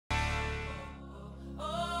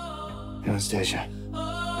Anastasia.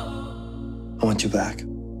 I want you back.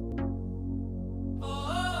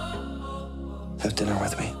 Have dinner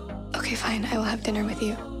with me. Okay, fine. I will have dinner with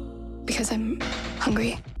you. Because I'm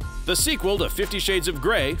hungry. The sequel to 50 Shades of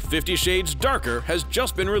Grey, 50 Shades Darker, has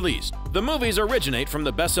just been released. The movies originate from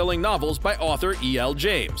the best-selling novels by author E.L.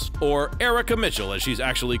 James, or Erika Mitchell as she's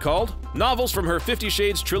actually called. Novels from her 50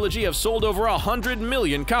 Shades trilogy have sold over 100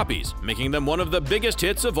 million copies, making them one of the biggest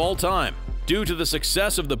hits of all time. Due to the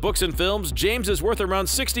success of the books and films, James is worth around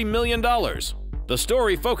 $60 million. The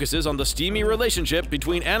story focuses on the steamy relationship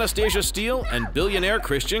between Anastasia Steele and billionaire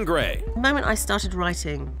Christian Grey. The moment I started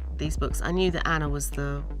writing these books, I knew that Anna was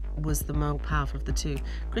the more powerful of the two.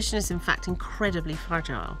 Christian is in fact incredibly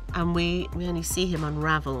fragile, and we only see him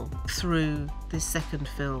unravel through this second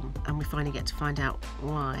film, and we finally get to find out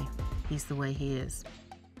why he's the way he is.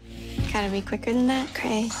 Gotta be quicker than that,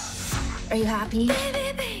 Cray. Are you happy?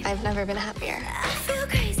 I've never been happier.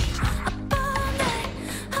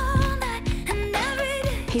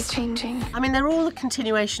 He's changing. I mean, they're all a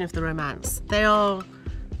continuation of the romance. They are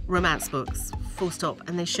romance books, full stop,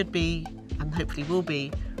 and they should be, and hopefully will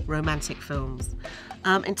be, romantic films.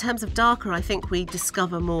 In terms of Darker, I think we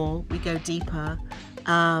discover more, we go deeper,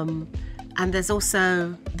 and there's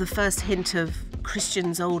also the first hint of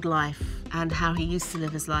Christian's old life and how he used to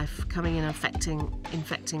live his life coming in and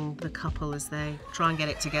infecting the couple as they try and get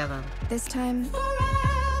it together. This time,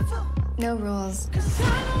 no rules,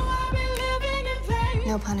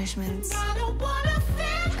 no punishments,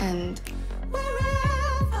 and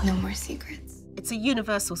no more secrets. It's a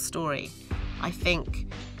universal story. I think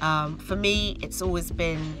for me, it's always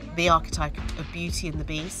been the archetype of Beauty and the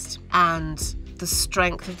Beast, and the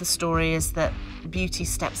strength of the story is that Beauty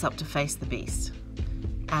steps up to face the Beast,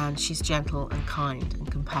 and she's gentle and kind and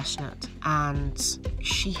compassionate, and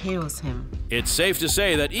she heals him. It's safe to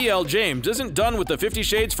say that E.L. James isn't done with the 50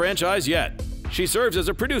 Shades franchise yet. She serves as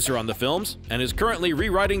a producer on the films and is currently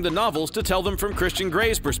rewriting the novels to tell them from Christian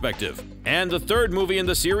Grey's perspective. And the third movie in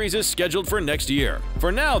the series is scheduled for next year.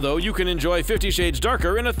 For now, though, you can enjoy 50 Shades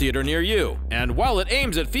Darker in a theater near you. And while it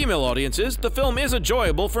aims at female audiences, the film is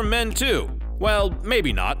enjoyable for men too. Well,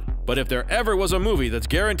 maybe not, but if there ever was a movie that's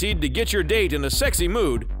guaranteed to get your date in a sexy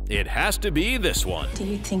mood, it has to be this one. Do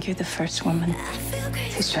you think you're the first woman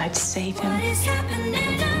who's tried to save him?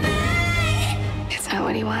 It's not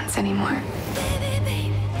what he wants anymore.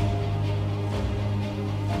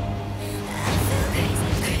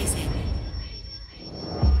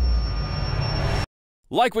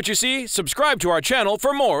 Like what you see? Subscribe to our channel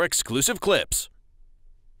for more exclusive clips.